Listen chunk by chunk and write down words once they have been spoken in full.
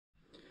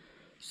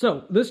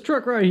So this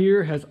truck right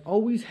here has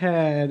always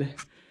had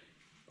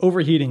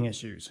overheating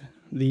issues.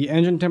 The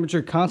engine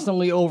temperature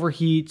constantly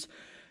overheats.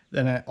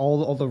 Then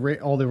all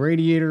the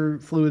radiator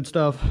fluid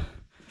stuff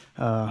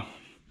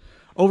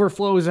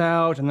overflows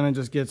out, and then it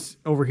just gets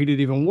overheated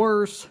even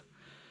worse.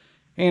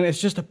 And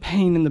it's just a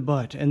pain in the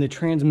butt. And the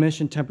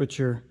transmission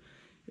temperature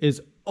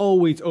is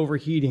always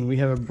overheating. We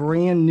have a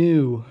brand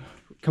new,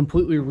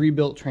 completely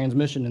rebuilt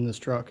transmission in this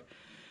truck,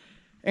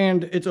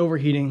 and it's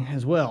overheating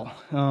as well.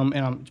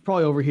 It's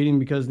probably overheating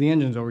because the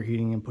engine's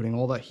overheating and putting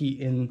all that heat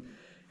in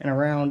and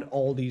around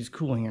all these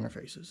cooling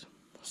interfaces.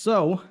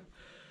 So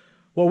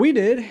what we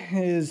did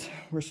is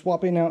we're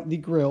swapping out the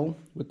grill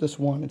with this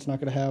one. It's not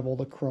going to have all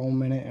the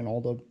chrome in it and all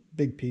the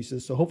big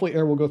pieces. So hopefully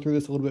air will go through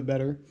this a little bit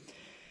better.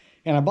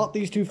 And I bought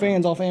these two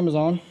fans off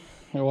Amazon.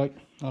 They're like,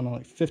 I don't know,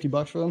 like 50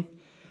 bucks for them.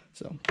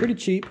 So pretty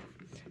cheap.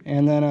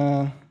 And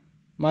then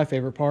my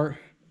favorite part,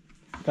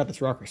 got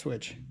this rocker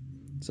switch.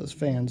 It says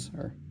fans,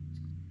 or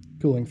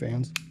cooling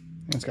fans.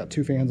 And it's got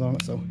two fans on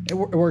it, so it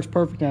works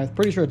perfect. And I'm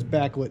pretty sure it's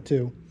backlit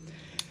too.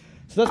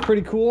 So that's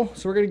pretty cool.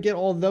 So we're gonna get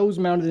all those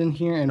mounted in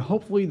here, and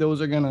hopefully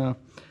those are gonna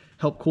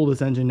help cool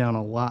this engine down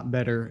a lot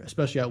better,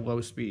 especially at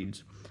low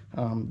speeds.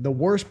 The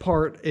worst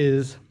part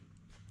is,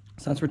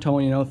 since we're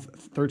towing,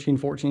 13,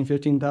 14,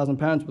 15,000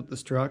 pounds with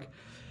this truck,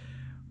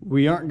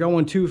 we aren't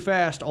going too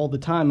fast all the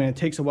time, and it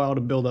takes a while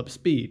to build up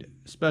speed,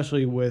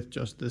 especially with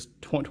just this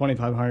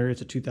 2500.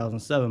 It's a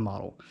 2007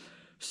 model.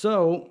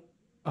 So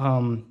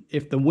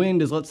if the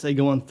wind is, let's say,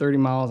 going 30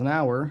 miles an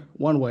hour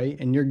one way,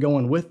 and you're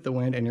going with the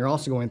wind and you're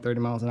also going 30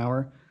 miles an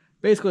hour,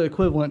 basically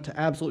equivalent to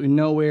absolutely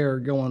no air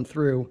going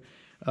through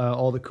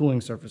all the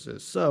cooling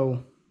surfaces.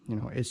 So,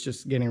 it's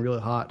just getting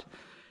really hot.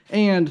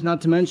 And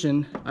not to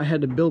mention, I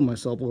had to build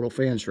myself a little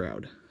fan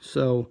shroud.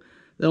 So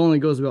that only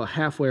goes about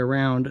halfway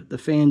around. The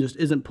fan just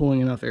isn't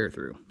pulling enough air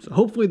through. So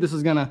hopefully this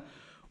is gonna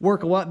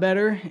work a lot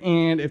better.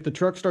 And if the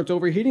truck starts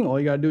overheating, all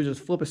you gotta do is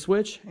just flip a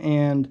switch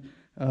and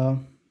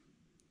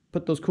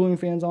put those cooling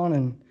fans on,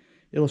 and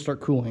it'll start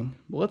cooling.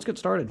 Well, let's get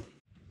started.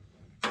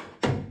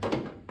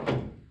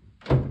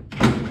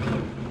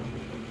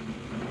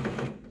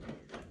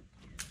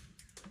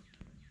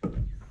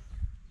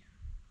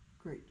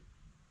 Great.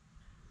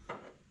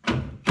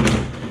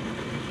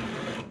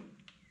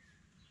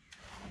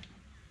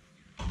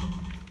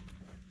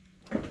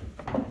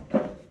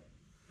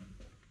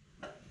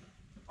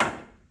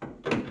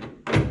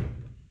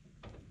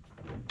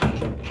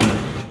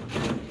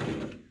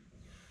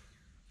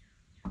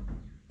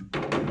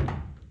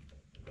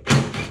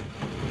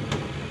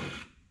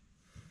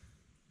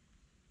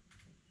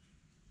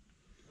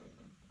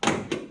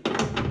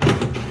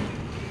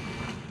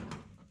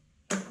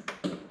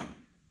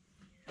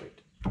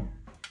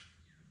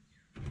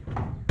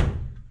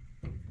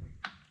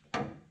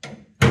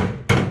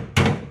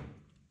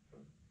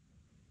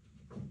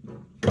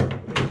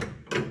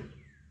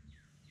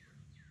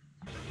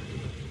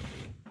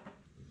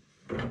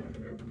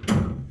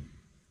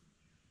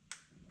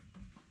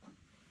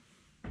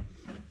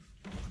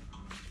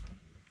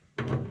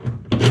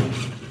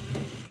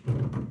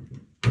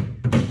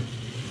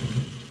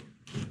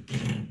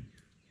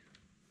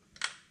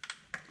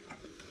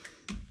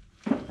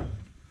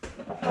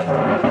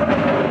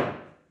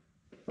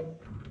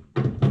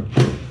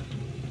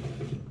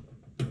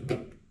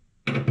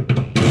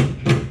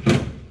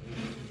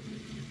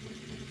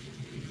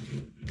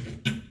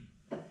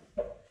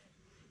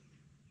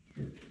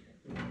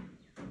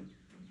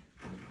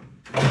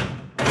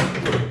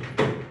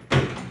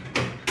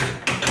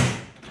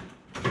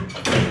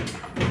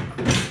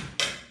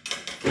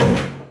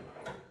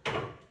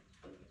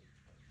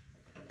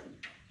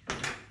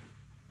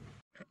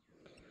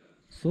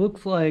 So it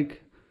looks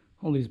like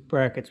all these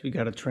brackets we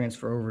got to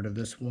transfer over to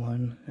this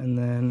one, and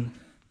then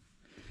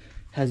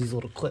has these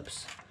little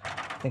clips I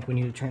think we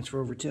need to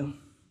transfer over to.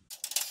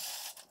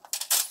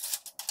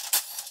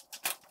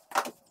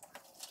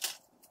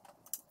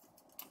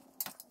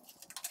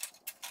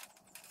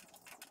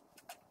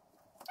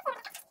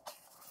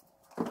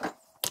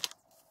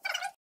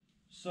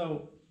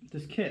 So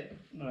this kit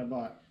that I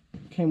bought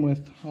came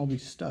with all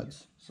these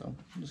studs, so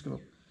I'm just going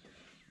to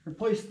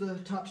replace the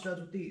top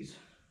studs with these.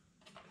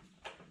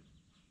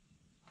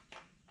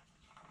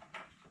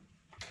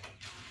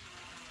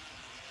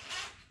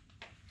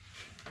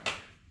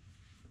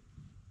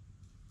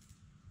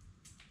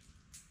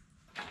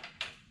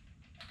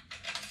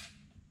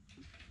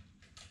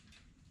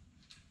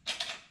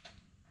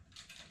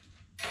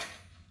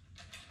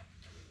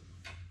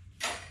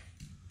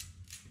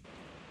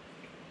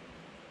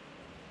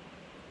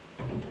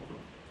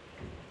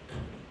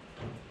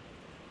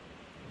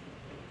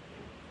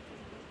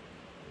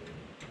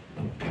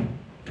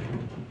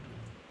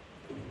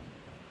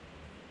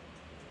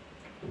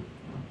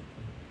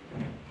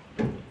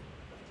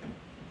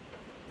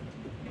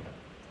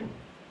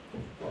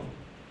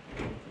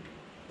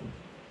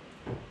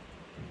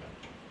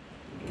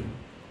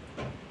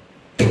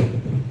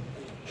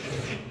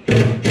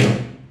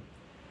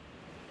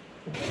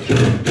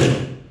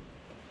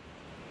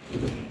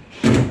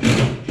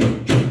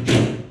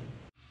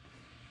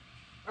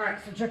 All right,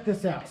 so check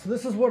this out. So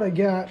this is what I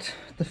got,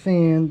 the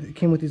fan. It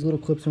came with these little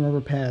clips and rubber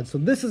pads. So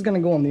this is gonna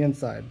go on the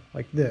inside,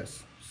 like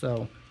this.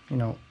 So, you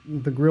know,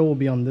 the grill will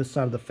be on this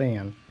side of the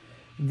fan.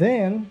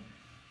 Then,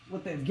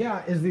 what they've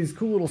got is these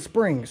cool little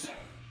springs.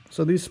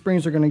 So these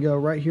springs are gonna go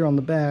right here on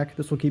the back.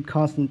 This will keep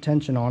constant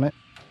tension on it.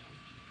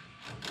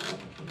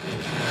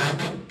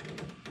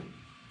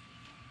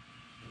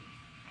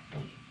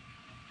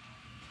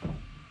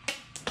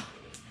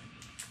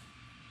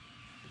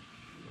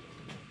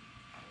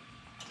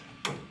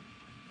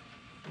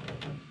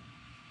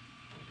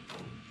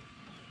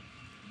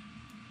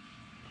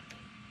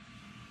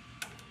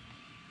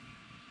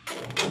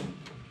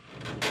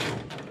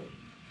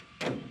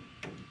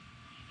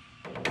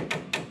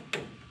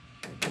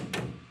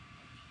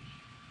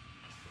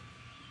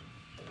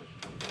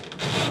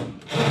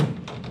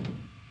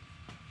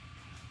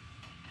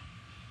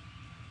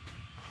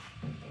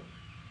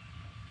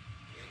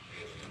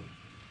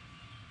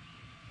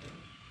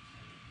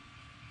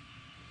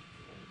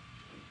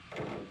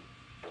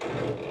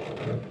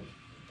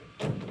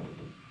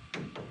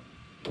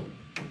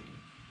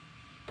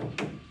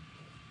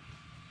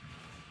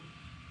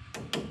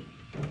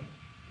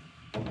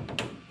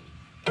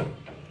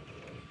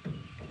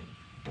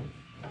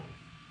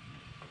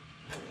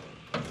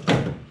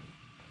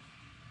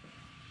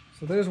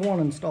 So there's one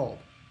installed.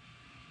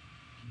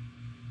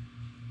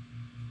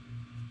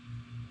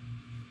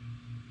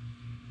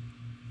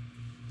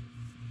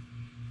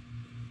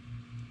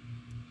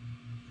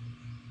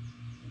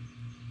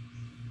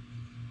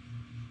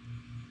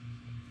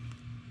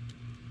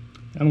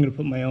 I'm going to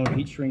put my own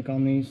heat shrink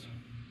on these.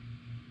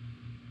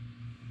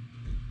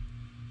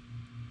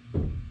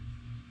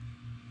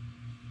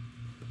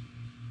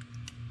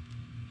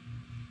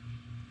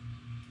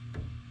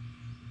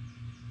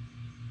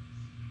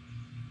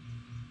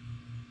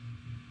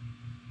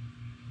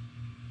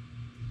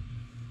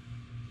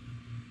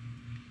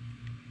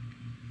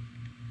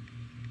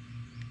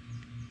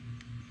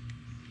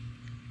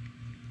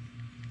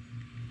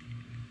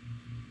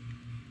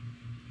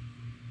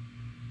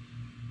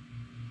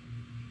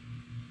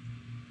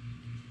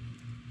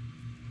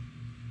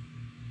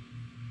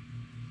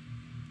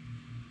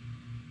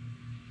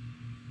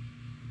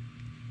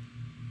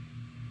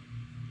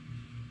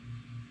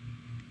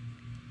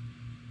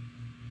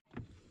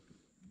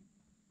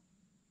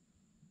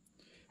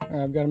 All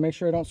right, I've got to make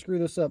sure I don't screw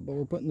this up, but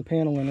we're putting the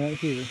panel in right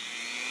here.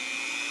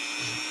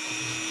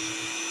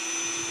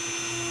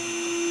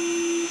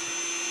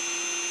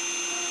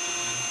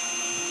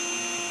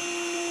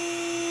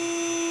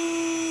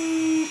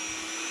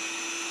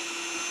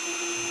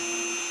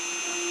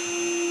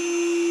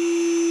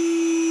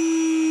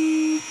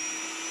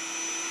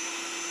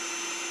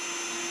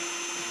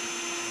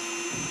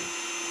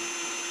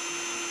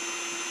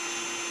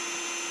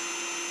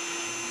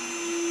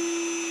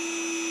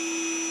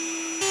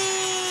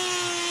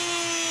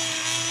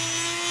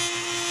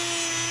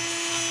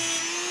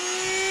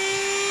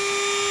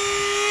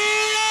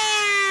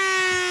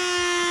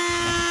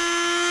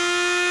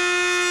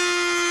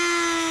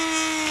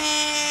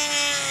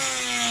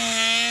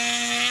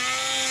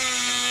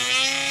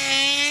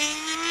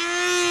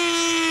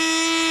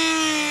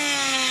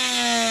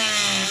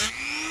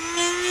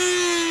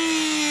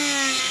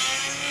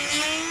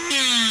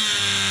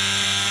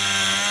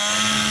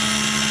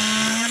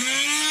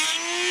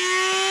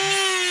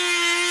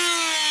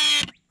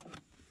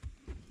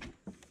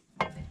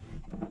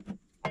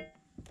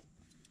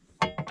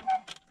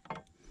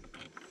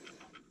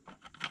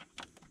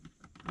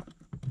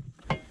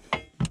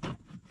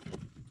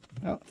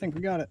 Oh, I think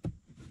we got it.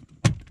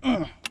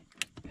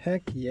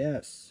 Heck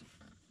yes.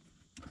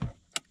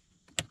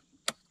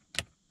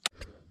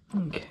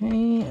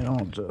 Okay, and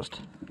I'll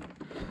just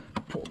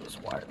pull this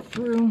wire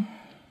through.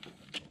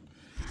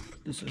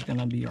 This is going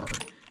to be our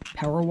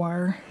power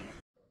wire.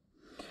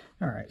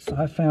 All right, so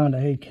I found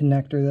a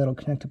connector that'll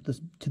connect up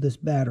to this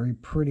battery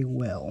pretty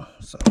well.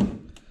 So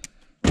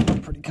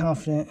I'm pretty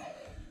confident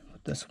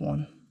with this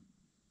one.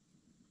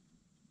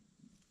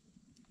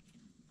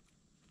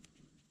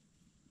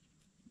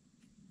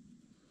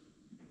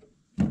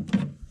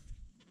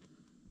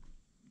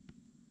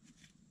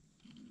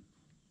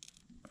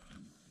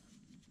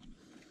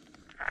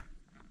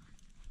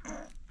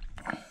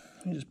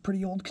 These are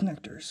pretty old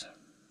connectors.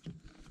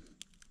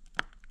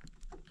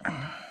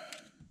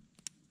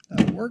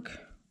 That'll work.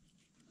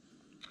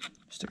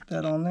 Stick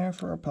that on there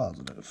for a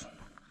positive.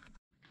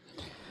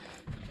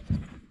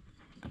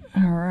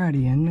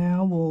 Alrighty, and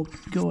now we'll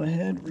go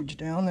ahead, reach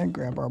down there,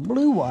 grab our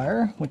blue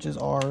wire, which is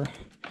our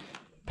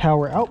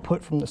power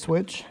output from the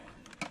switch,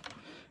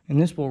 and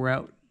this will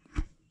route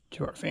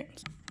to our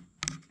fans.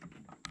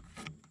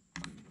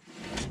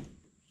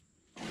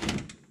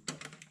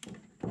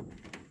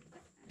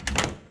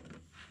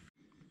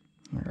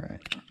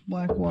 Alright,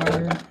 black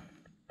wire.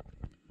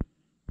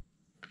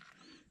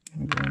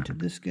 I'm going to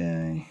this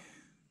guy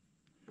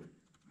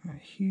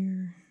right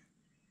here.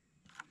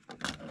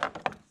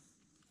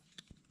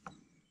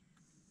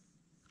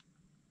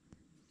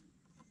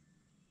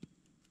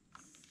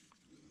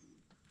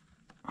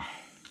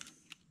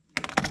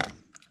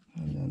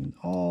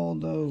 all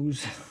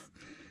those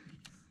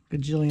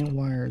gajillion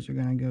wires are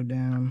going to go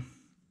down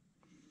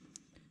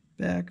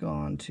back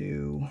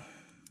onto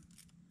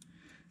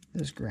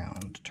this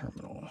ground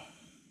terminal.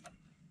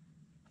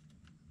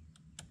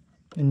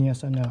 And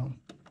yes, I know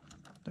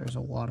there's a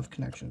lot of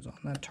connections on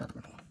that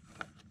terminal.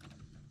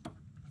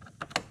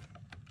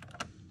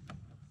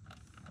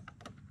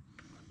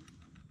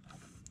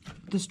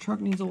 This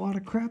truck needs a lot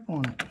of crap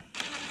on it.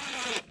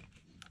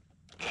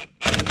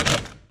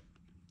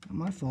 Not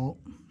my fault.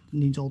 It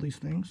needs all these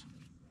things.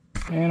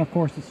 And of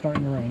course it's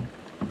starting to rain.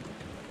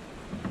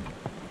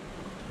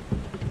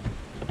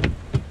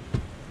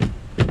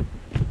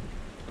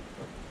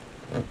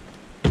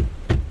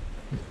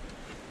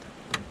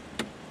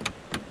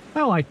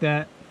 I like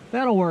that.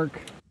 That'll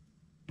work.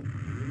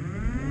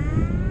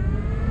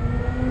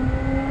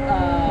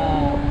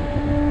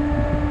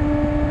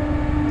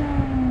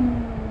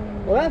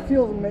 Well, that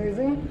feels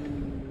amazing.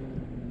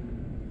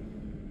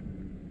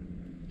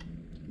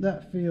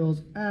 That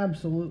feels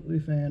absolutely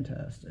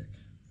fantastic.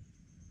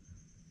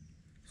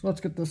 So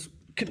let's get this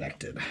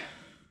connected.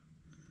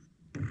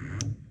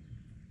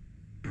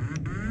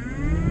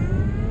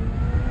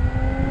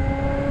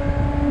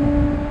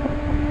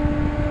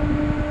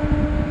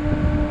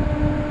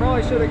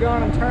 Probably should have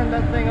gone and turned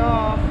that thing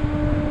off.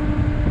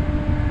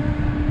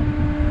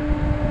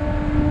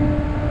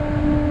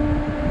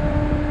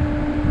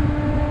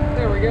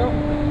 There we go.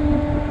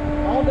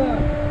 All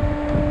done.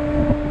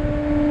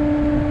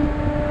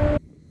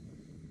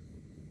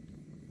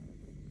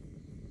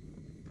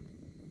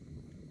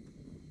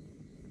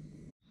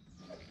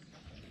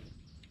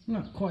 I'm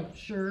not quite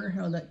sure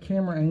how that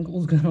camera angle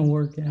is going to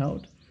work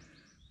out,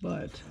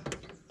 but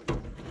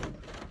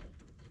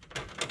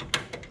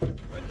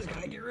we're just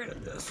going to get rid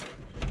of this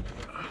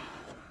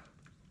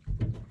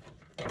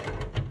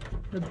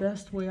the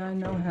best way I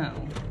know how.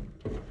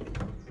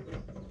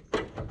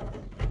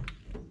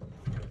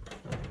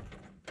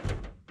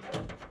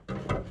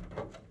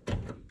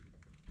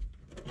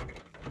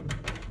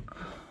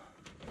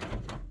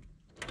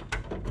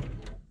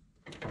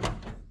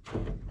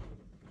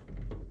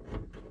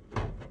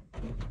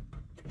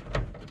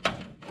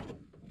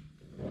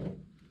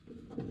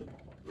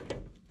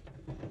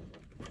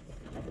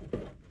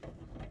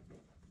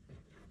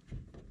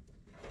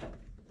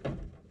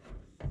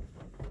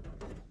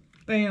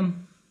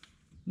 Bam.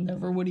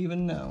 Never would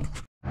even know.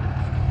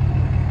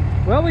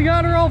 Well, we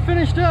got her all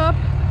finished up.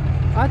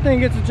 I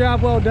think it's a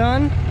job well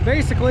done.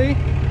 Basically,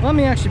 let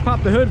me actually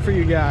pop the hood for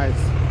you guys.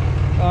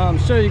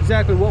 Show you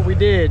exactly what we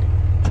did.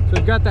 So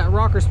we've got that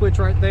rocker switch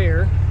right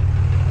there.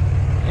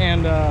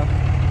 And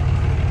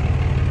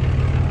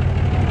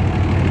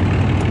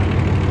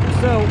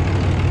so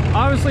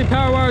obviously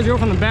power wires go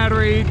from the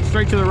battery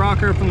straight to the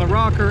rocker. From the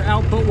rocker,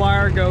 output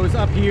wire goes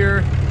up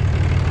here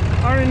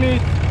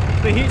underneath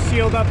the heat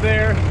shield up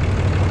there,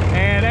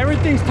 and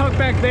everything's tucked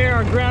back there.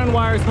 Our ground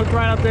wires hooked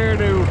right up there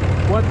to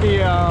what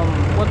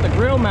the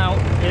grill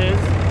mount is.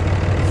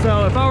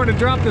 So if I were to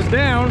drop this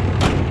down,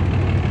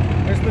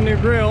 there's the new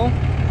grill.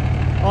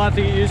 I'll have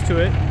to get used to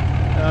it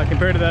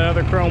compared to that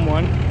other chrome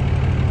one.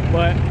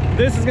 But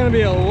this is going to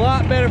be a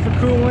lot better for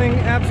cooling.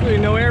 Absolutely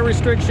no air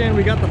restriction.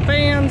 We got the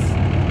fans.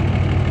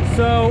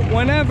 So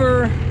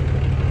whenever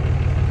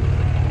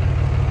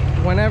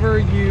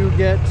you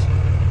get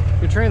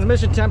your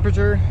transmission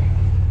temperature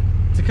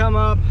to come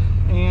up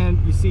and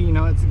you see, you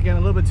know, it's getting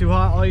a little bit too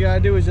hot, all you gotta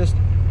do is just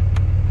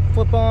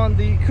flip on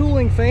the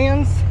cooling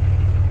fans.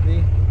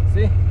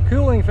 See,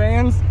 cooling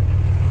fans.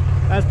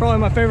 That's probably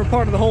my favorite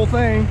part of the whole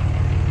thing.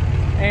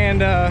 And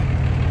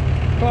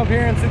come up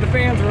here and see the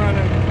fans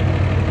running.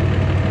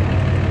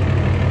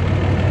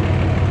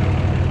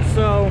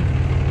 So,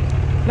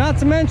 not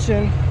to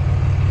mention,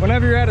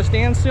 whenever you're at a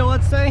standstill,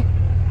 let's say,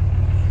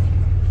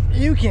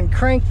 you can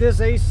crank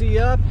this AC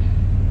up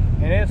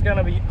and it's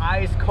gonna be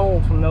ice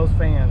cold from those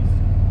fans.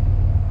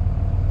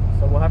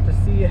 So we'll have to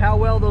see how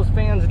well those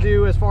fans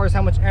do as far as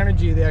how much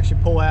energy they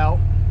actually pull out.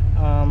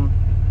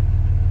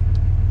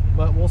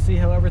 But we'll see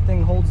how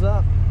everything holds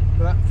up.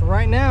 But for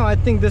right now, I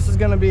think this is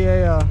gonna be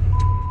a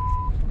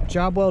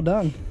job well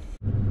done.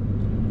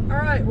 All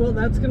right, well,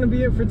 that's gonna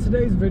be it for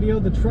today's video.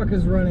 The truck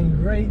is running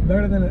great,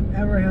 better than it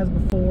ever has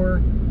before.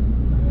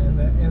 And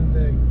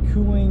the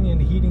cooling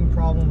and heating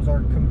problems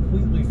are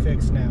completely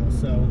fixed now.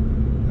 So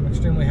I'm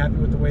extremely happy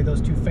with the way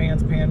those two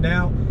fans panned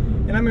out.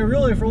 And I mean,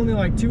 really, for only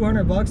like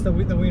 200 bucks that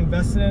we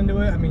invested into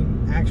it, I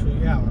mean, actually,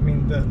 yeah, I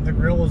mean, the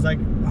grill was like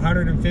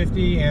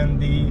 150 and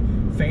the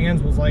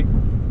fans was like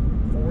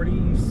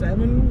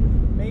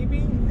 47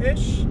 maybe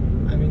ish.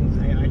 I mean,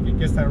 I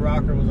guess that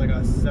rocker was like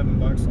a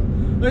 $7. So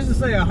let's just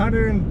say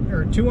 $100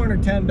 or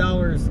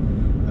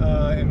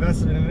 $210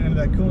 invested into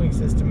that cooling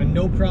system and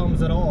no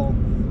problems at all.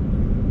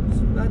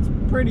 So that's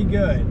pretty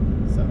good.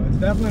 So it's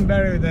definitely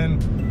better than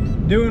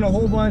doing a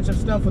whole bunch of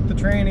stuff with the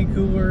tranny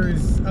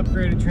coolers,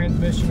 upgraded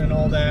transmission and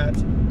all that.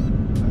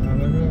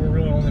 We're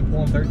really only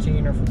pulling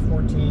 13 or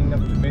 14 up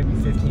to maybe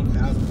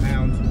 15,000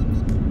 pounds.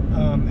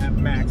 at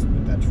max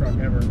with that truck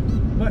ever.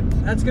 But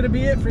that's gonna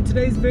be it for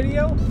today's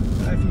video.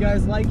 If you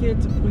guys like it,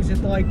 please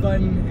hit the like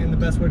button, and the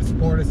best way to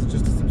support us is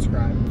just to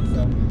subscribe.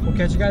 So we'll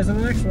catch you guys on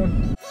the next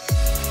one.